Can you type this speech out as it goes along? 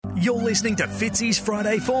You're listening to Fitzy's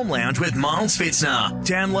Friday Form Lounge with Miles Fitzner.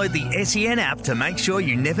 Download the SEN app to make sure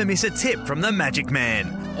you never miss a tip from the Magic Man.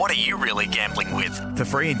 What are you really gambling with? For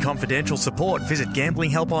free and confidential support, visit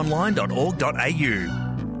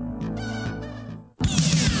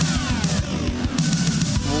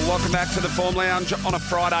gamblinghelponline.org.au. Welcome back to the Form Lounge on a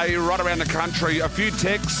Friday, right around the country. A few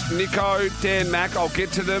texts, Nico, Dan, Mac. I'll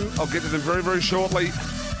get to them very, very shortly.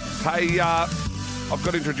 Hey, I've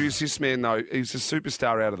got to introduce this man, though. He's a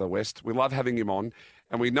superstar out of the West. We love having him on,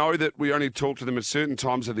 and we know that we only talk to them at certain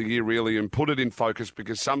times of the year, really, and put it in focus,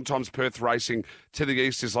 because sometimes Perth racing to the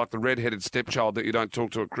east is like the red-headed stepchild that you don't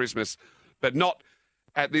talk to at Christmas, but not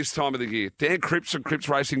at this time of the year. Dan CRIPPS from CRIPPS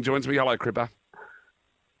Racing joins me. Hello, Cripper.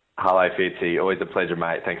 Hello, Fitzy. Always a pleasure,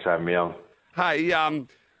 mate. Thanks for having me on. Hey,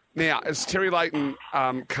 now, as Terry Layton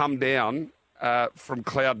come down from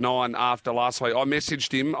Cloud9 after last week, I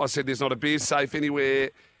messaged him. I said, there's not a beer safe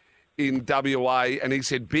anywhere in WA, and he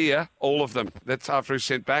said, beer, all of them. That's after he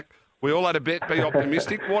sent back. We all had a bet, be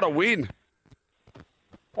optimistic. What a win.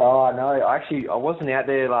 Oh, no, I wasn't out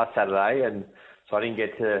there last Saturday, and so I didn't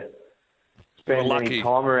get to spend any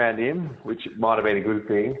time around him, which might have been a good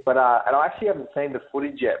thing. But and I actually haven't seen the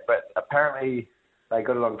footage yet, but apparently they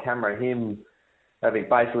got it on camera, him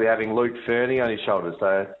basically having Luke Fernie on his shoulders. So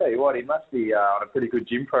I tell you what, he must be on a pretty good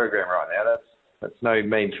gym program right now. That's no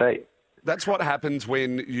mean feat. That's what happens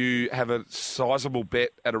when you have a sizable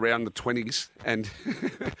bet at around the 20s and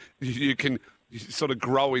you can sort of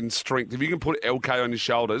grow in strength. If you can put LK on his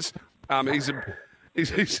shoulders, he's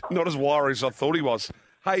not as wiry as I thought he was.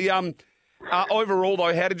 Hey, overall,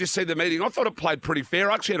 though, how did you see the meeting? I thought it played pretty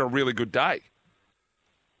fair. I actually had a really good day.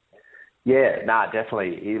 Yeah,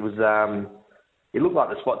 definitely. It was. It looked like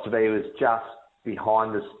the spot to be was just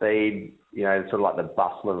behind the speed, sort of like the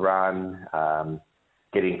bustler run,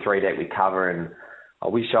 getting 3-deck with cover. And I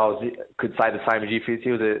wish I could say the same as you, Fitzy.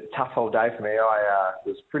 It was a tough whole day for me. I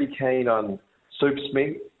was pretty keen on Super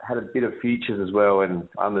Smith, had a bit of futures as well. And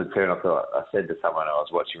under the turn, I said to someone I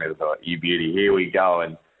was watching it, I thought, you beauty, here we go.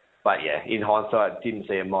 But yeah, in hindsight, didn't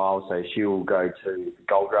see a mile, so she'll go to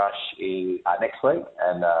Gold Rush next week.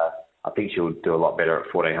 And I think she'll do a lot better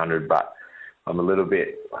at 1,400, but I'm a little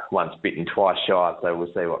bit once bitten, twice shy, so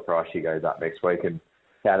we'll see what price she goes up next week and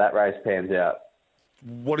how that race pans out.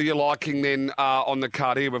 What are you liking then on the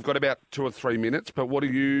card here? We've got about 2 or 3 minutes, but what do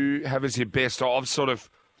you have as your best? It was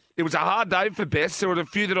a hard day for best. There were a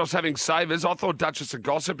few that I was having savers. I thought Duchess of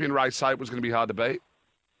Gossip in race 8 was going to be hard to beat.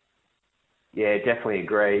 Yeah, definitely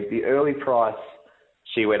agree. The early price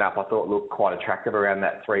she went up, I thought looked quite attractive around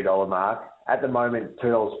that $3 mark. At the moment,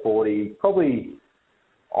 $2.40, probably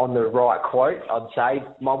on the right quote, I'd say.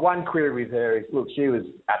 My one query with her is, look, she was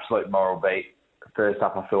absolute moral beat. First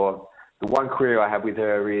up, I thought. The one query I have with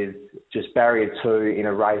her is just barrier 2 in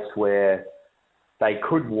a race where they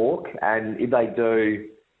could walk, and if they do,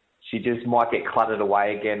 she just might get cluttered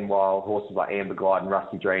away again while horses like Amber Glide and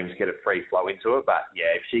Rusty Dreams get a free flow into it. But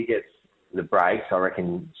yeah, if she gets the breaks, I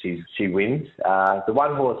reckon she wins. The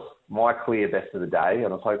one horse, my clear best of the day, and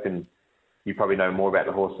I was hoping you probably know more about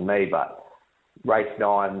the horse than me, but race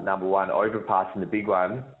 9, number 1, overpassing the big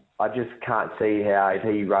one, I just can't see how if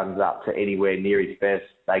he runs up to anywhere near his best,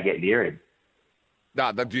 they get near him.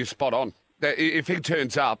 No, you're spot on. If he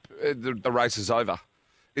turns up, the race is over.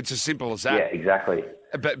 It's as simple as that. Yeah, exactly.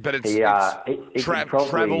 But it's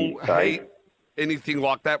travel, heat, anything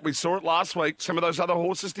like that. We saw it last week. Some of those other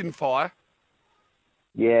horses didn't fire.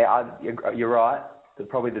 Yeah, you're right.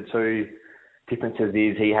 Probably the two differences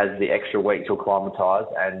is he has the extra week to acclimatise,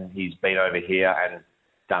 and he's been over here and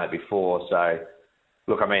done it before. So,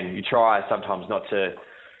 look, I mean, you try sometimes not to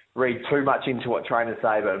read too much into what trainers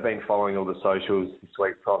say, but I've been following all the socials this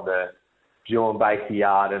week from the Bjorn Baker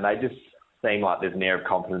yard, and they just seem like there's an air of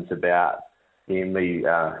confidence about him. He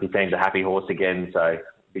seems a happy horse again. So,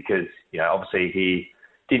 because, obviously he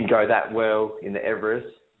didn't go that well in the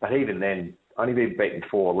Everest, but even then, only been beaten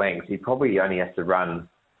 4 lengths. He probably only has to run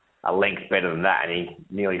a length better than that, and he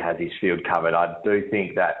nearly has his field covered. I do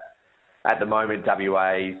think that at the moment,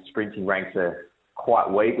 WA's sprinting ranks are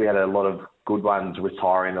quite weak. We had a lot of good ones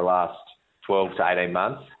retire in the last 12 to 18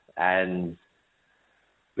 months, and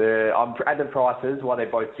I'm at the prices, while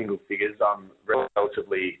they're both single figures, I'm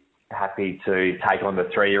relatively happy to take on the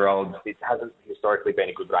 3-year-olds. It hasn't historically been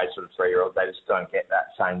a good race for the 3-year-olds. They just don't get that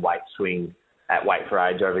same weight swing at weight for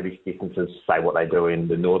age over these distances, say what they do in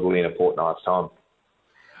the Northerly in a fortnight's time.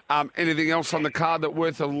 Anything else on the card that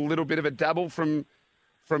worth a little bit of a dabble from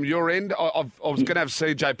your end? I was going to have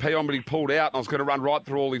CJP on, but he pulled out, and I was going to run right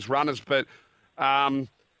through all his runners, but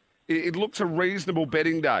it looks a reasonable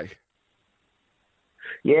betting day.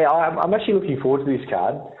 Yeah, I'm actually looking forward to this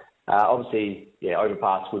card. Obviously,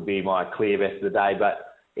 Overpass would be my clear best of the day.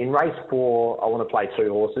 But in race 4, I want to play 2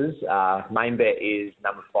 horses. Main bet is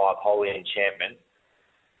number 5, Holy Enchantment.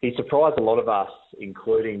 He surprised a lot of us,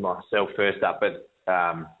 including myself first up, but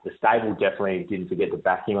the stable definitely didn't forget to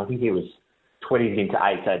back him. I think he was 20s into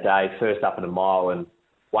 8 that day, first up in a mile and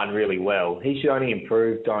won really well. He should only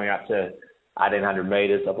improve going up to 1,800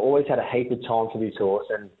 metres. I've always had a heap of time for this horse,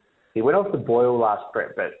 and he went off the boil last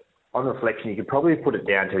prep, but on reflection, you could probably put it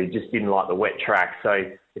down to he just didn't like the wet track. So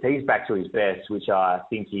if he's back to his best, which I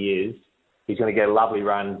think he is, he's going to get a lovely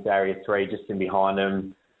run, barrier 3, just in behind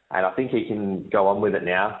him. And I think he can go on with it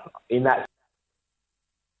now. In that...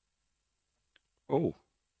 Oh.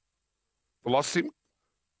 Lost him?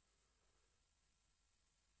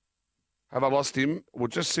 Have I lost him? We'll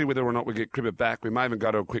just see whether or not we get Cribbit back. We may even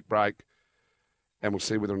go to a quick break, and we'll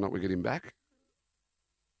see whether or not we get him back.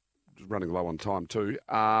 Just running low on time too.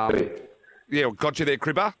 Got you there,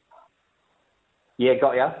 Cribber. Yeah,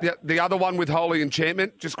 got ya. The other one with Holy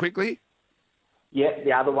Enchantment, just quickly. Yeah,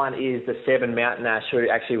 the other one is the 7 Mountain Ash, who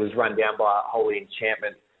actually was run down by Holy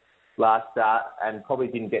Enchantment last start and probably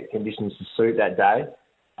didn't get conditions to suit that day.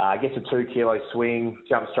 Gets a 2 kilo swing,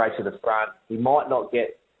 jumps straight to the front. He might not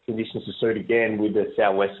get conditions to suit again with the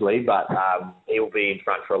southwesterly, but he will be in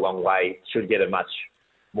front for a long way. Should get a much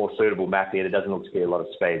more suitable map here. It doesn't look to be a lot of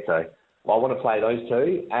speed. So I want to play those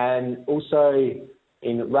 2. And also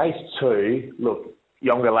in race 2, look,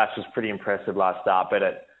 Younger Lass was pretty impressive last start, but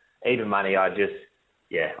at even money, I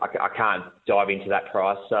can't dive into that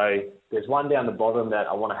price. So there's one down the bottom that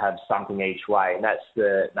I want to have something each way, and that's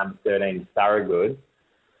the number 13, Thoroughgood.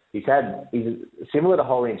 He's similar to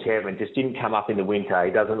Holy Enchantment, just didn't come up in the winter.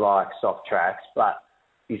 He doesn't like soft tracks, but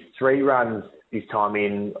his 3 runs this time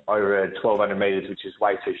in over 1,200 metres, which is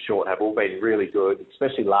way too short, have all been really good,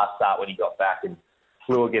 especially last start when he got back and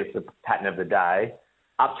flew against the pattern of the day.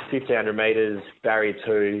 Up to 1,500 metres, barrier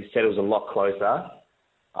 2, settles a lot closer.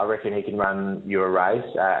 I reckon he can run you a race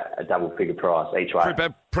at a double-figure price each way.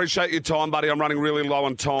 Cripper, appreciate your time, buddy. I'm running really low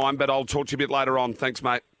on time, but I'll talk to you a bit later on. Thanks,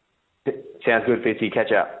 mate. Sounds good, Fitzy.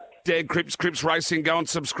 Catch up. Dad Cripps Racing. Go and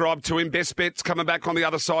subscribe to him. Best bets coming back on the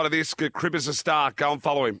other side of this. Cripper's a star. Go and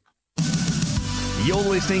follow him. You're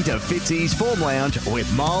listening to Fitzy's Form Lounge with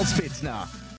Miles Fitzner.